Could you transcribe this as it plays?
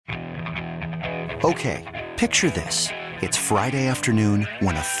Okay, picture this. It's Friday afternoon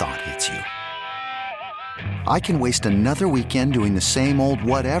when a thought hits you. I can waste another weekend doing the same old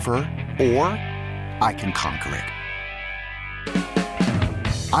whatever, or I can conquer it.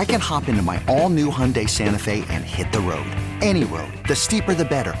 I can hop into my all-new Hyundai Santa Fe and hit the road. Any road. The steeper, the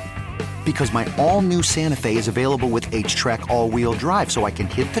better. Because my all-new Santa Fe is available with H-Track all-wheel drive, so I can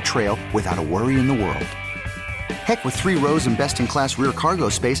hit the trail without a worry in the world. Heck, with 3 rows and best-in-class rear cargo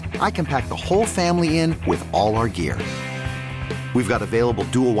space, I can pack the whole family in with all our gear. We've got available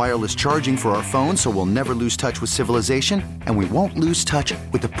dual wireless charging for our phones, so we'll never lose touch with civilization, and we won't lose touch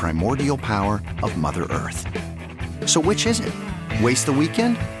with the primordial power of Mother Earth. So which is it? Waste the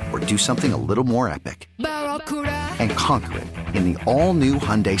weekend or do something a little more epic? And conquer it in the all-new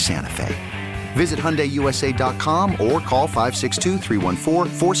Hyundai Santa Fe. Visit HyundaiUSA.com or call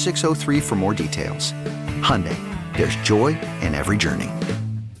 562-314-4603 for more details. Hyundai, there's joy in every journey.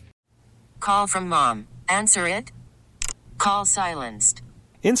 Call from mom. Answer it. Call silenced.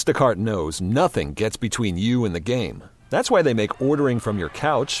 Instacart knows nothing gets between you and the game. That's why they make ordering from your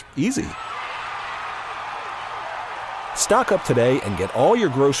couch easy. Stock up today and get all your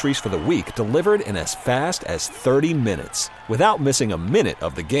groceries for the week delivered in as fast as 30 minutes without missing a minute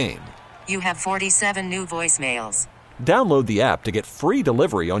of the game. You have 47 new voicemails. Download the app to get free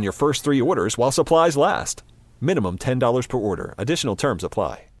delivery on your first 3 orders while supplies last. Minimum $10 per order. Additional terms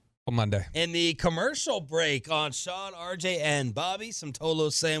apply. Monday. In the commercial break on Sean, RJ, and Bobby, some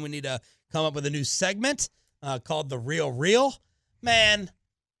Tolo's saying we need to come up with a new segment called The Real Real. Man,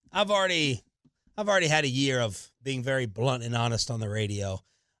 I've already had a year of being very blunt and honest on the radio.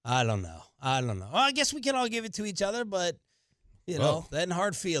 I don't know. Well, I guess we can all give it to each other, but you know, then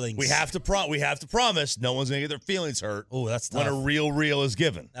hard feelings. We have to promise no one's gonna get their feelings hurt. Oh, that's tough. When a real is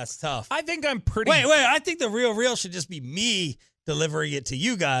given. That's tough. I think I'm pretty. Wait. I think the real should just be me delivering it to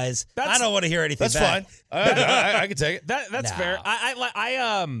you guys. I don't want to hear anything. That's back. fine. I can take it. That's fair.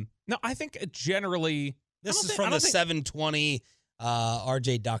 I think generally This is from the 720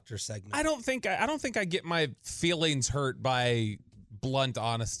 RJ Doctor segment. I don't think I get my feelings hurt by blunt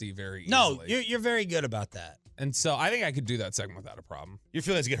honesty very easily. No, you're very good about that. And so I think I could do that segment without a problem. Your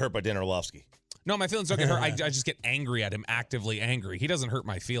feelings get hurt by Dan Orlovsky. No, my feelings don't get hurt. I just get angry at him, actively angry. He doesn't hurt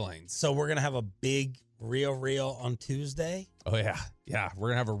my feelings. So we're gonna have a big real on Tuesday. Oh yeah, we're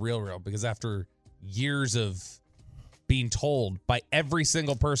gonna have a real because after years of being told by every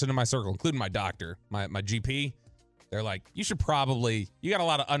single person in my circle, including my doctor, my GP, they're like, you got a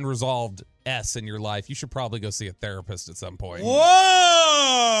lot of unresolved S in your life. You should probably go see a therapist at some point.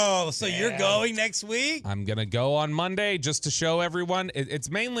 Whoa! So you're going next week? I'm going to go on Monday just to show everyone. It's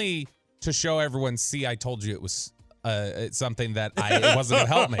mainly to show everyone, see, I told you it was it's something that it wasn't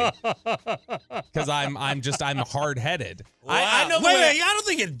going to help me. Because I'm hard-headed. Wow. I know. Wait, I don't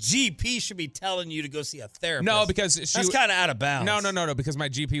think a GP should be telling you to go see a therapist. No, because that's kind of out of bounds. No, because my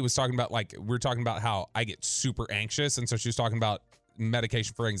GP was talking about, we were talking about how I get super anxious, and so she was talking about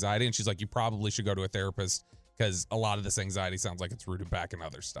medication for anxiety, and she's like, you probably should go to a therapist because a lot of this anxiety sounds like it's rooted back in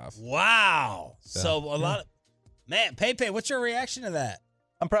other stuff. Wow. So a lot of... Man, Pepe, what's your reaction to that?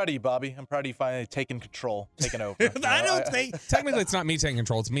 I'm proud of you, Bobby. I'm proud of you finally taking control, taking over. I don't think... Technically, it's not me taking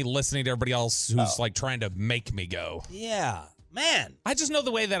control. It's me listening to everybody else who's trying to make me go. Yeah. Man. I just know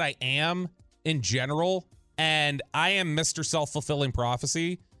the way that I am in general, and I am Mr. Self-Fulfilling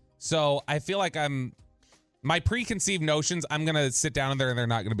Prophecy. So I feel like my preconceived notions, I'm going to sit down in there and they're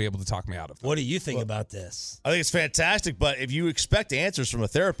not going to be able to talk me out of them. What do you think about this? I think it's fantastic, but if you expect answers from a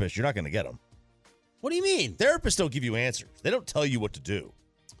therapist, you're not going to get them. What do you mean? Therapists don't give you answers. They don't tell you what to do.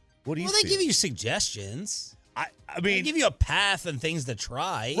 What do you They give you suggestions. I mean, they give you a path and things to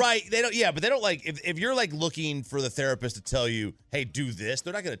try. Right. They don't. Yeah, but they don't if you're looking for the therapist to tell you, hey, do this,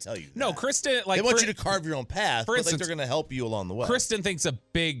 they're not going to tell you that. No, Kristen, they want you to carve your own path, for instance, they're going to help you along the way. Kristen thinks a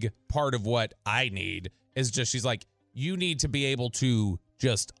big part of what I need is just, she's like, you need to be able to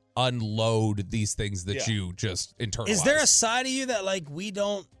just unload these things that you just internalize. Is there a side of you that we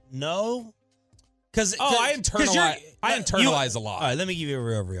don't know? I internalize a lot. All right, let me give you a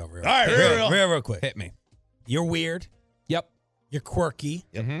real. All right, real quick. Hit me. You're weird. Yep. You're quirky.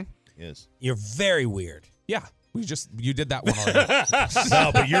 Yep. Mm-hmm. Yes. You're very weird. Yeah. You did that one already.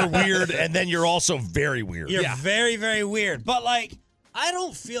 No, but you're weird, and then you're also very weird. You're very, very weird. But I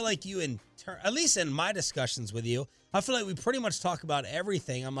don't feel like you at least in my discussions with you, I feel like we pretty much talk about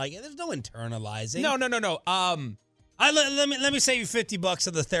everything. I'm like, there's no internalizing. No. Let me save you $50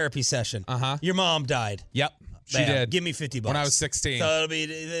 of the therapy session. Your mom died. Yep, she Bam. did. Give me $50 when I was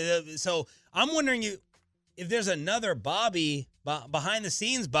 16. So I'm wondering if there's another Bobby behind the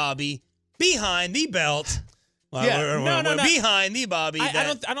scenes, Bobby behind the belt. Well, Yeah. we're behind the Bobby.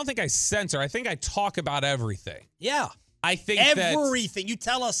 I don't think I censor. I think I talk about everything. Yeah. I think everything. You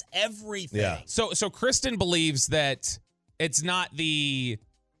tell us everything. Yeah. So Kristen believes that it's not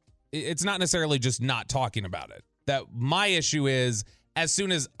necessarily just not talking about it. That my issue is as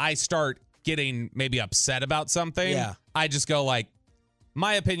soon as I start getting maybe upset about something, I just go like,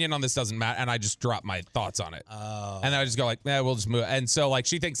 my opinion on this doesn't matter, and I just drop my thoughts on it. Oh. And I just go like, we'll just move. And so like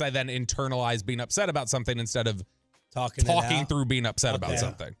she thinks I then internalize being upset about something instead of talking through being upset about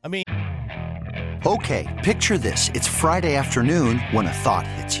something. I mean, Okay, picture this. It's Friday afternoon when a thought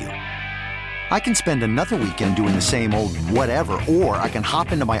hits you. I can spend another weekend doing the same old whatever, or I can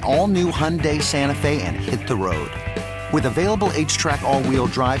hop into my all-new Hyundai Santa Fe and hit the road. With available H-Track all-wheel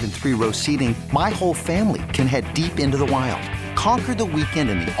drive and 3-row seating, my whole family can head deep into the wild. Conquer the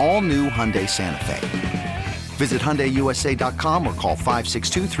weekend in the all-new Hyundai Santa Fe. Visit HyundaiUSA.com or call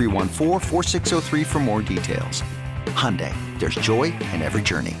 562-314-4603 for more details. Hyundai, there's joy in every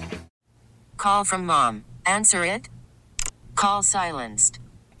journey. Call from mom. Answer it. Call silenced.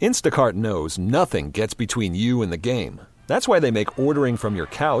 Instacart knows nothing gets between you and the game. That's why they make ordering from your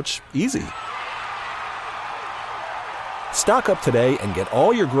couch easy. Stock up today and get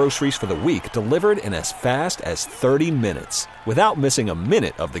all your groceries for the week delivered in as fast as 30 minutes without missing a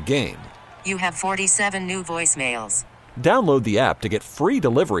minute of the game. You have 47 new voicemails. Download the app to get free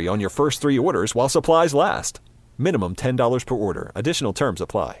delivery on your first 3 orders while supplies last. Minimum $10 per order. Additional terms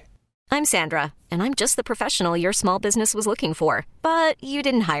apply. I'm Sandra, and I'm just the professional your small business was looking for. But you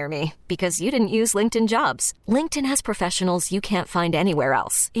didn't hire me because you didn't use LinkedIn Jobs. LinkedIn has professionals you can't find anywhere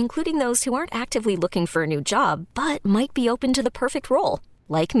else, including those who aren't actively looking for a new job, but might be open to the perfect role,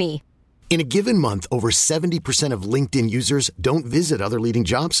 like me. In a given month, over 70% of LinkedIn users don't visit other leading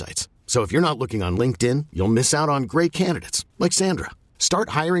job sites. So if you're not looking on LinkedIn, you'll miss out on great candidates like Sandra.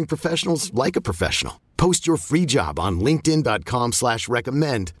 Start hiring professionals like a professional. Post your free job on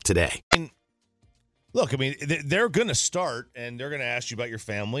linkedin.com/recommend today. Look, I mean, they're going to start and they're going to ask you about your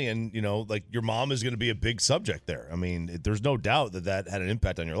family. And, you know, like your mom is going to be a big subject there. I mean, there's no doubt that had an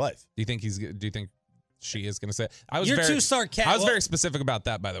impact on your life. Do you think she is going to say it? You're too sarcastic. I was very specific about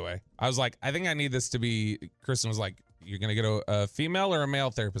that, by the way. I was like, I think I need this to be, Kristen was like, you're going to get a female or a male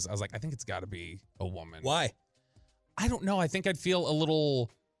therapist? I was like, I think it's got to be a woman. Why? I don't know. I think I'd feel a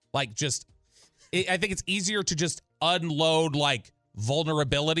little like I think it's easier to just unload like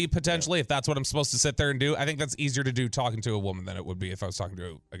vulnerability potentially if that's what I'm supposed to sit there and do. I think that's easier to do talking to a woman than it would be if I was talking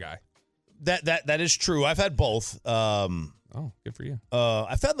to a guy. That is true. I've had both. Oh, good for you.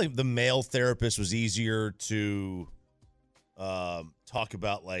 I felt like the male therapist was easier to talk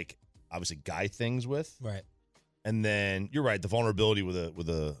about, like, obviously guy things with. Right. And then you're right, the vulnerability with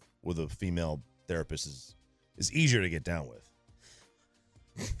a female therapist is easier to get down with.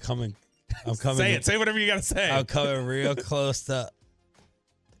 I'm coming. Say it. Say whatever you got to say. I'm coming real close to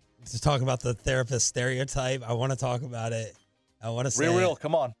talk about the therapist stereotype. I want to talk about it. I want to say Real.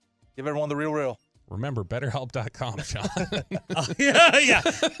 Come on. Give everyone the real. Remember, BetterHelp.com, Sean. Yeah.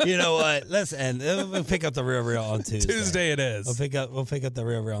 You know what? Let's end. We'll pick up the real on Tuesday. Tuesday it is. We'll pick up the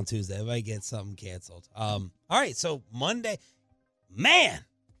real on Tuesday. It might get something canceled. All right. So Monday, man,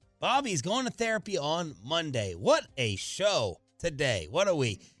 Bobby's going to therapy on Monday. What a show today. What a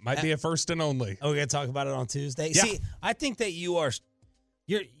week. Might be a first and only. Are we going to talk about it on Tuesday? Yeah. See, I think that you will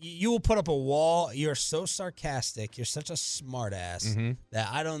put up a wall. You're so sarcastic. You're such a smart ass that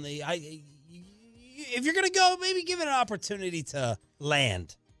I don't think if you're going to go, maybe give it an opportunity to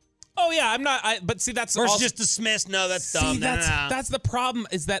land. Oh yeah, I'm not but see that's Versus also, just dismiss. No, that's dumb. See, that's the problem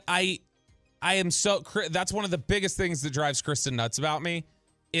is that I am so that's one of the biggest things that drives Kristen nuts about me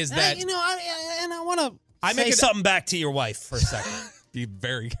is that I want to say something back to your wife for a second. Be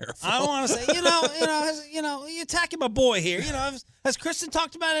very careful. I want to say, you're attacking my boy here. Has Kristen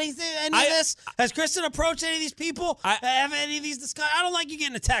talked about any of this? Has Kristen approached any of these people? Have any of these discussions? I don't like you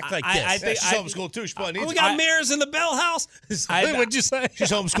getting attacked like this. I think she's homeschooled too. She probably needs we it. got mirrors in the Bell House. What'd you say? She's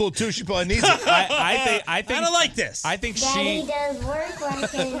homeschooled too. She probably needs it. I think I don't like this. I think Daddy does work. Why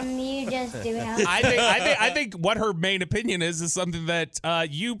can you just do house? I think what her main opinion is something that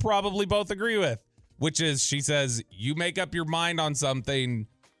you probably both agree with. Which is, she says, you make up your mind on something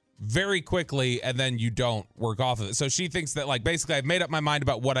very quickly and then you don't work off of it. So she thinks that, like, basically I've made up my mind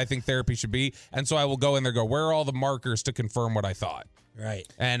about what I think therapy should be. And so I will go in there and go, where are all the markers to confirm what I thought? Right.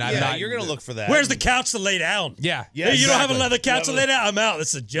 And you're going to look for that. Where's the couch to lay down? Yeah. Yeah. You don't have a leather couch to lay down? I'm out.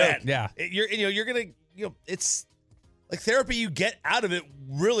 It's a joke. Yeah. You're going to, it's like therapy, you get out of it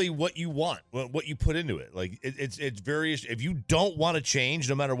really what you want, what you put into it. Like it's various. If you don't want to change,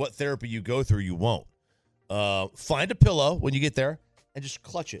 no matter what therapy you go through, you won't. Find a pillow when you get there and just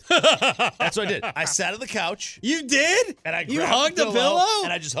clutch it. That's what I did. I sat on the couch. You did? And I You hugged the pillow?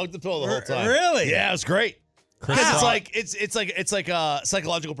 And I just hugged the pillow the whole time. Really? Yeah, it was great. Chris Because Rock- it's like a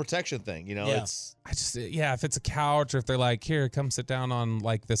psychological protection thing, you know. Yeah. if it's a couch or if they're like, here, come sit down on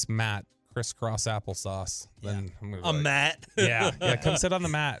like this mat, crisscross applesauce, then I'm gonna be A like, mat. Yeah, come sit on the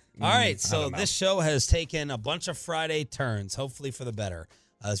mat. All right, I so don't know. this show has taken a bunch of Friday turns, hopefully for the better,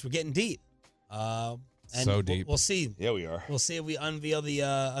 as we're getting deep. And So deep. We'll see. Yeah, we are. We'll see if we unveil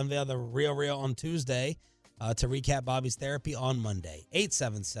the real on Tuesday to recap Bobby's therapy on Monday.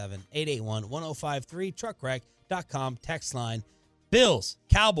 877-881-1053, truckwreck.com, text line. Bills,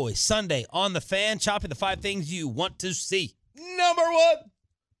 Cowboys, Sunday on the Fan. Chopping the 5 things you want to see. Number 1.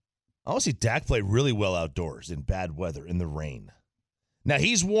 I want to see Dak play really well outdoors in bad weather, in the rain. Now,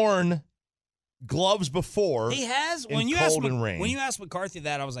 he's worn gloves before. He has. in When you cold asked and rain. when you asked McCarthy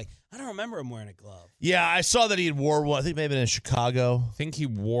that, I was like, I don't remember him wearing a glove. Yeah, I saw that he had wore one. I think maybe in Chicago. I think he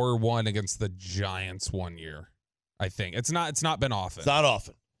wore one against the Giants one year. I think it's not been often. It's not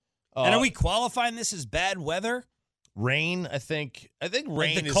often. And are we qualifying this as bad weather? Rain? I think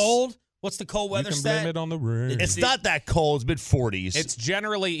rain Like the is cold? What's the cold weather you can stat? blame it on the rain. It's not that cold. It's mid-40s. It's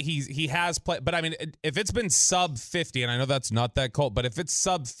generally he has played, but I mean, if it's been sub 50, and I know that's not that cold, but if it's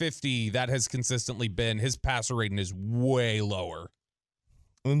sub 50, that has consistently been his passer rating is way lower.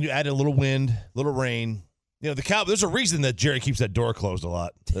 When you add a little wind, a little rain, you know, there's a reason that Jerry keeps that door closed a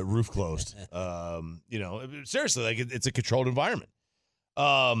lot, that roof closed. You know, seriously, like it's a controlled environment.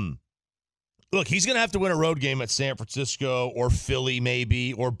 Look, he's going to have to win a road game at San Francisco or Philly,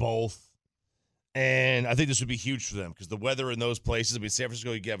 maybe, or both. And I think this would be huge for them because the weather in those places, I mean, San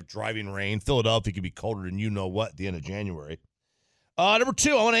Francisco, you could have driving rain. Philadelphia could be colder than you know what at the end of January. Number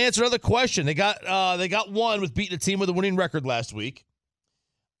 2, I want to answer another question. They got one with beating a team with a winning record last week.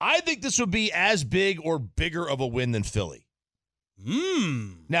 I think this would be as big or bigger of a win than Philly.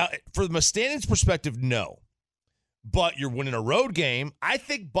 Now, from a standings perspective, no. But you're winning a road game. I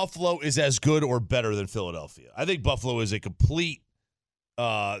think Buffalo is as good or better than Philadelphia. I think Buffalo is a complete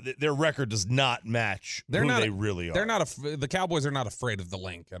their record does not match they really are. They're not the Cowboys are not afraid of the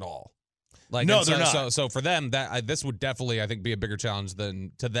link at all. Like no, so, they're not. So for them, this would definitely, I think, be a bigger challenge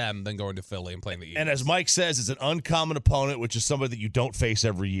than going to Philly and playing the Eagles. And as Mike says, it's an uncommon opponent, which is somebody that you don't face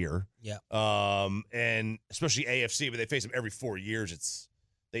every year. Yeah. And especially AFC, but they face them every 4 years.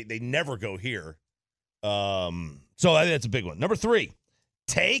 They never go here. So I think that's a big one. Number 3,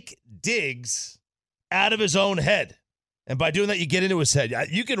 take Diggs out of his own head. And by doing that, you get into his head.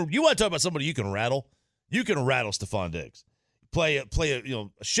 You want to talk about somebody you can rattle? You can rattle Stephon Diggs. Play a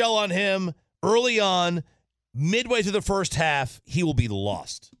shell on him early on, midway through the first half, he will be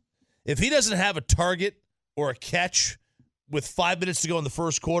lost. If he doesn't have a target or a catch with 5 minutes to go in the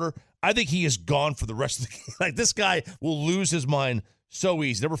first quarter, I think he is gone for the rest of the game. Like, this guy will lose his mind so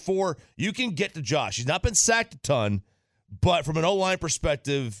easy. Number 4, you can get to Josh. He's not been sacked a ton, but from an O-line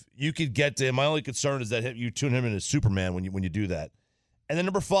perspective, you could get to him. My only concern is that you tune him into Superman when you do that. And then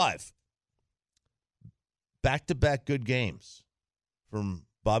number 5, back-to-back good games from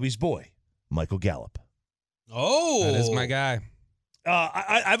Bobby's boy, Michael Gallup. Oh. That is my guy.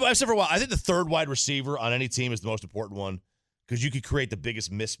 I've said for a while, I think the third wide receiver on any team is the most important one because you could create the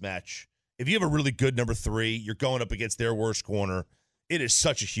biggest mismatch. If you have a really good number 3, you're going up against their worst corner. It is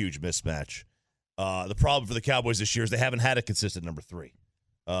such a huge mismatch. The problem for the Cowboys this year is they haven't had a consistent number 3.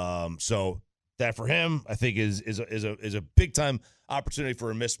 So that for him, I think is a big time opportunity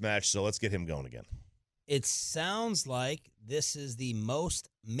for a mismatch. So let's get him going again. It sounds like this is the most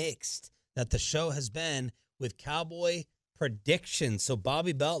mixed that the show has been with Cowboy predictions. So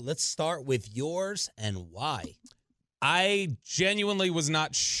Bobby Belt, let's start with yours and why. I genuinely was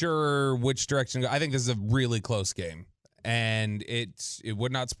not sure which direction to go. I think this is a really close game. And it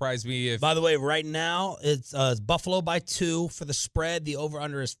would not surprise me if... By the way, right now, it's Buffalo by 2 for the spread. The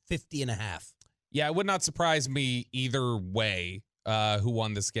over-under is 50.5. Yeah, it would not surprise me either way who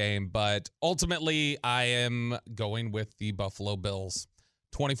won this game. But ultimately, I am going with the Buffalo Bills.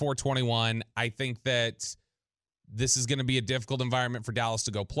 24-21. I think that this is going to be a difficult environment for Dallas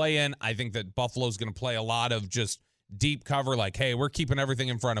to go play in. I think that Buffalo's going to play a lot of just deep cover, like, hey, we're keeping everything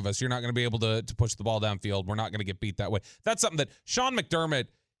in front of us. You're not going to be able to push the ball downfield. We're not going to get beat that way. That's something that Sean McDermott,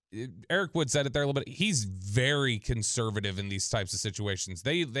 Eric Wood said it there a little bit, he's very conservative in these types of situations.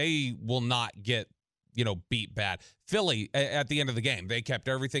 They will not get, beat bad. Philly, at the end of the game, they kept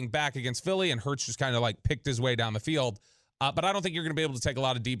everything back against Philly, and Hurts just kind of like picked his way down the field. But I don't think you're going to be able to take a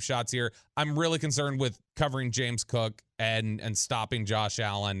lot of deep shots here. I'm really concerned with covering James Cook and stopping Josh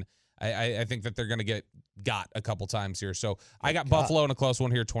Allen. I think that they're going to got a couple times here. So I got Buffalo in a close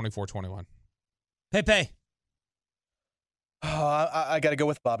one here, 24-21. Pepe. I got to go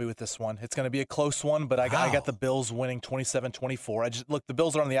with Bobby with this one. It's going to be a close one, but I got the Bills winning 27-24. Look, the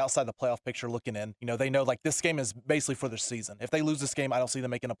Bills are on the outside of the playoff picture looking in. They know like this game is basically for their season. If they lose this game, I don't see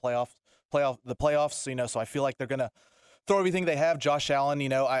them making the playoffs. So I feel like they're going to throw everything they have. Josh Allen,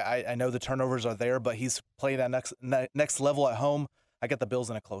 I know the turnovers are there, but he's played at next level at home. I got the Bills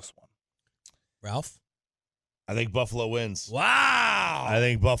in a close one. Ralph? I think Buffalo wins. Wow. I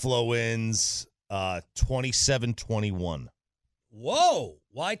think Buffalo wins 27-21. Whoa.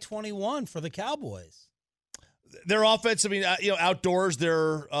 Why 21 for the Cowboys? Their offense, outdoors,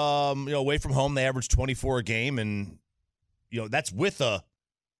 they're, away from home, they average 24 a game, and, that's with a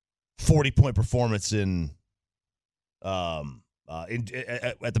 40-point performance at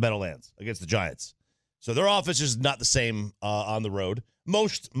the Meadowlands against the Giants. So their offense is not the same on the road.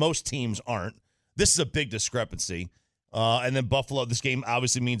 Most teams aren't. This is a big discrepancy. And then Buffalo, this game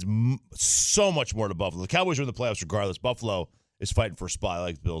obviously means so much more to Buffalo. The Cowboys are in the playoffs regardless. Buffalo is fighting for a spot. I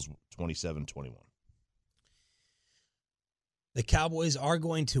like the Bills 27-21. The Cowboys are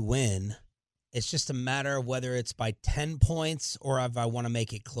going to win. It's just a matter of whether it's by 10 points or if I want to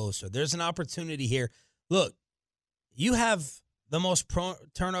make it closer. There's an opportunity here. Look, you have the most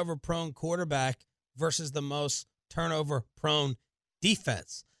turnover-prone quarterback versus the most turnover-prone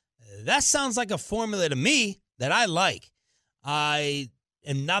defense. That sounds like a formula to me that I like. I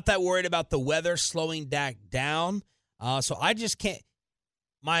am not that worried about the weather slowing Dak down. So I just can't.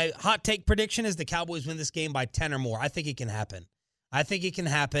 My hot take prediction is the Cowboys win this game by 10 or more. I think it can happen.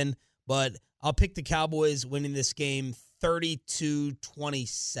 But I'll pick the Cowboys winning this game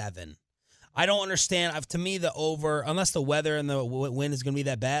 32-27. I don't understand. To me, the over, unless the weather and the wind is going to be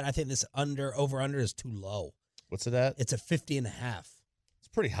that bad, I think this over-under is too low. What's it at? It's a 50.5. It's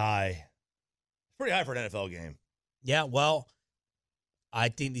pretty high. It's pretty high for an NFL game. Yeah, well, I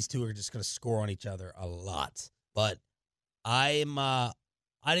think these two are just going to score on each other a lot. But I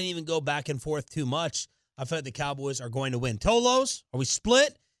didn't even go back and forth too much. I feel like the Cowboys are going to win. Tolos, are we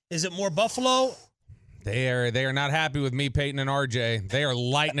split? Is it more Buffalo? They are not happy with me, Peyton and RJ. They are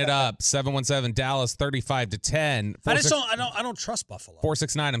lighting it up. 717 Dallas 35-10. I don't trust Buffalo.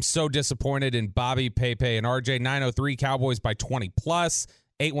 469. I'm so disappointed in Bobby, Pepe, and RJ. 903 Cowboys by 20 plus.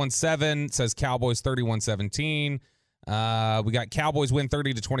 817 says Cowboys 31-17. We got Cowboys win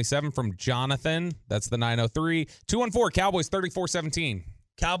 30-27 from Jonathan. That's the 903. 214 Cowboys 34-17.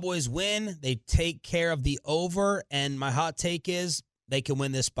 Cowboys win. They take care of the over, and my hot take is they can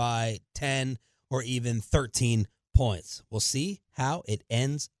win this by 10 or even 13 points. We'll see how it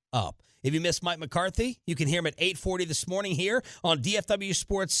ends up. If you missed Mike McCarthy, you can hear him at 8:40 this morning here on DFW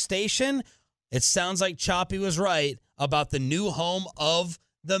Sports Station. It sounds like Choppy was right about the new home of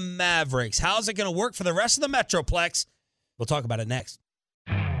the Mavericks. How's it going to work for the rest of the Metroplex? We'll talk about it next.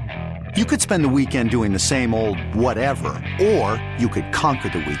 You could spend the weekend doing the same old whatever, or you could conquer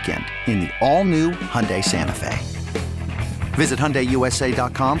the weekend in the all-new Hyundai Santa Fe. Visit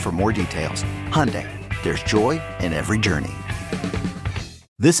HyundaiUSA.com for more details. Hyundai, there's joy in every journey.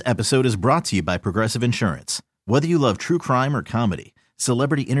 This episode is brought to you by Progressive Insurance. Whether you love true crime or comedy,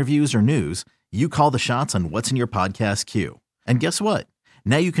 celebrity interviews or news, you call the shots on what's in your podcast queue. And guess what?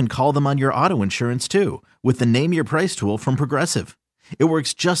 Now you can call them on your auto insurance too with the Name Your Price tool from Progressive. It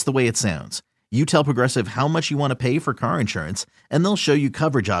works just the way it sounds. You tell Progressive how much you want to pay for car insurance, and they'll show you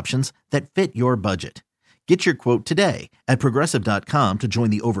coverage options that fit your budget. Get your quote today at Progressive.com to join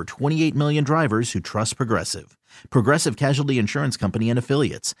the over 28 million drivers who trust Progressive. Progressive Casualty Insurance Company and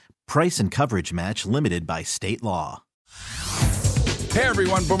Affiliates. Price and coverage match limited by state law. Hey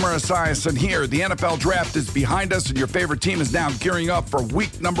everyone, Boomer Esiason here. The NFL Draft is behind us and your favorite team is now gearing up for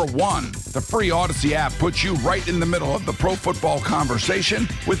week number 1. The free Odyssey app puts you right in the middle of the pro football conversation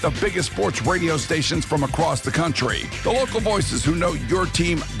with the biggest sports radio stations from across the country. The local voices who know your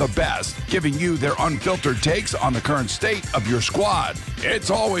team the best, giving you their unfiltered takes on the current state of your squad. It's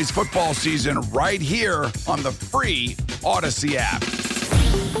always football season right here on the free Odyssey app.